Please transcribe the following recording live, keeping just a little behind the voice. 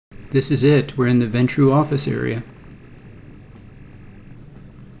This is it. We're in the Ventrue Office Area.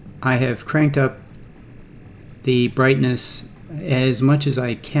 I have cranked up the brightness as much as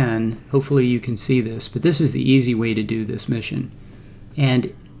I can. Hopefully you can see this, but this is the easy way to do this mission.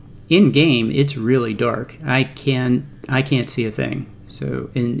 And in game, it's really dark. I can't see a thing. So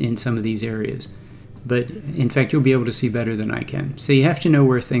in some of these areas, but in fact you'll be able to see better than I can. So you have to know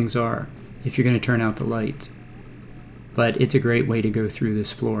where things are if you're going to turn out the lights. But it's a great way to go through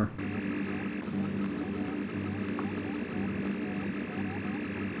this floor.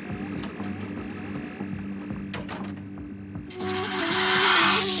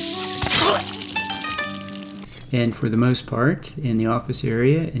 And for the most part, in the office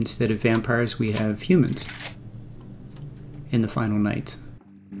area, instead of vampires, we have humans in the final nights.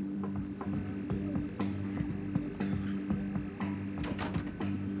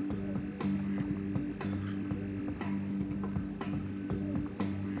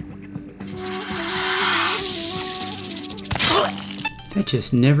 That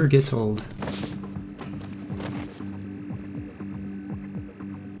just never gets old.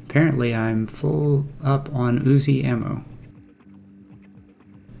 Apparently I'm full up on Uzi ammo.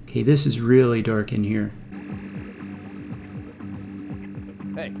 Okay, this is really dark in here.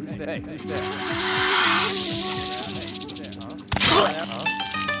 Hey, who's there? Hey, who's there?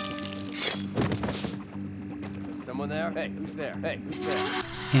 Someone there? Hey, who's there? Hey, who's there?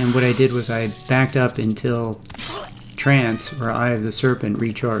 And what I did was I backed up until Trance, or Eye of the Serpent,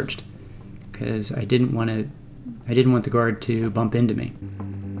 recharged, because I didn't want the guard to bump into me.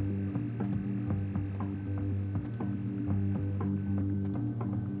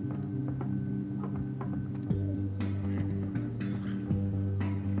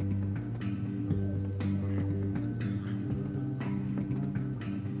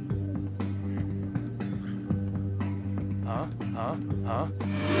 Huh?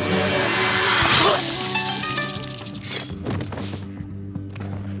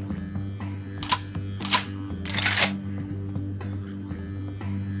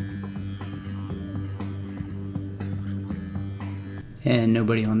 And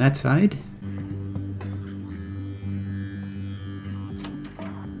nobody on that side.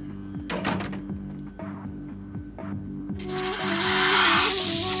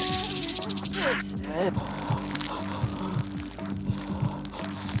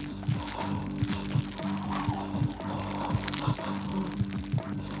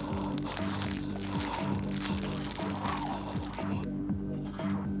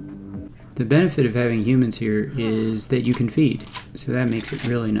 The benefit of having humans here is that you can feed, so that makes it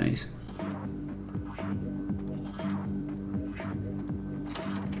really nice.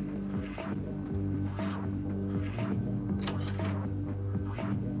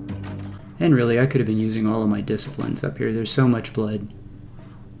 And really, I could have been using all of my disciplines up here. There's so much blood,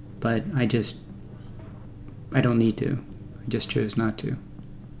 but I don't need to. I just chose not to.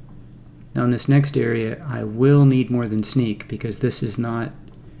 Now in this next area, I will need more than sneak, because this is not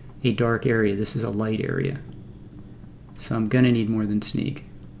a dark area, this is a light area. So I'm gonna need more than sneak.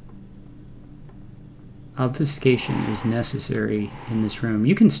 Obfuscation is necessary in this room.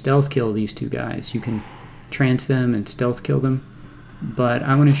 You can stealth kill these two guys. You can trance them and stealth kill them, but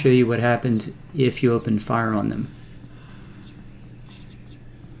I want to show you what happens if you open fire on them.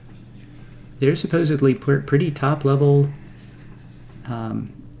 They're supposedly pretty top level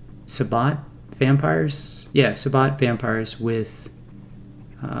Sabbat vampires. Yeah, Sabbat vampires with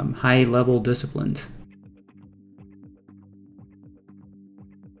high level disciplines.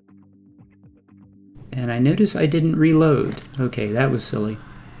 And I notice I didn't reload. Okay, that was silly.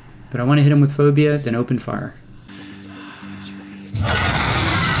 But I want to hit him with phobia, then open fire.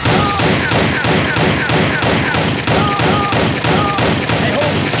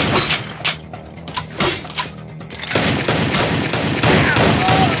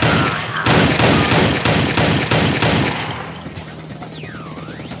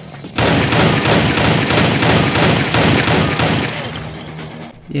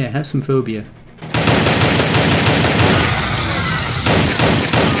 Yeah, have some phobia.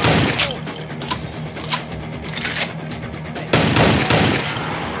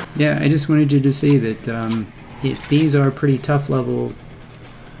 Yeah, I just wanted you to see that if these are pretty tough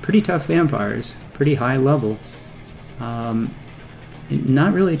vampires, pretty high level,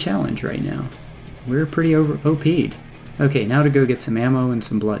 not really a challenge right now. We're pretty OP'd. Okay, now to go get some ammo and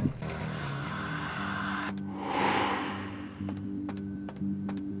some blood.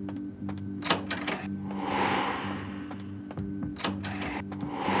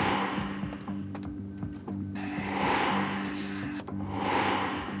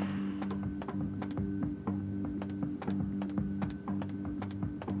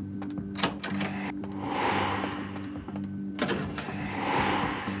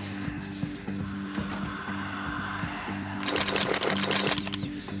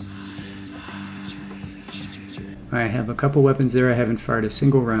 I have a couple weapons there I haven't fired a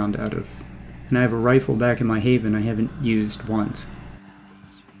single round out of. And I have a rifle back in my haven I haven't used once.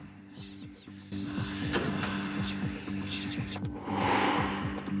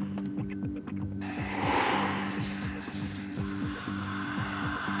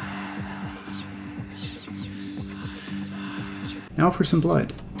 Now for some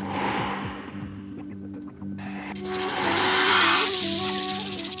blood.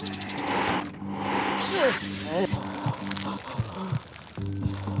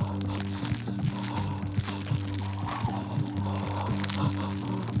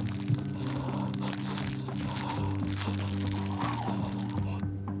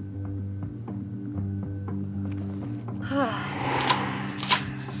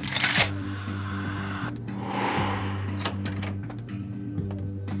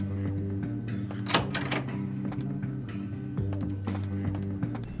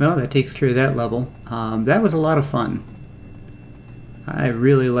 Well, that takes care of that level. That was a lot of fun. I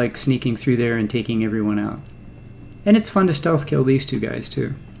really like sneaking through there and taking everyone out. And it's fun to stealth kill these two guys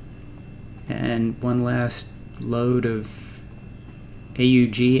too. And one last load of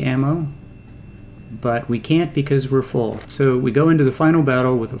AUG ammo. But we can't because we're full. So we go into the final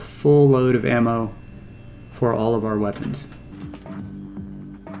battle with a full load of ammo for all of our weapons.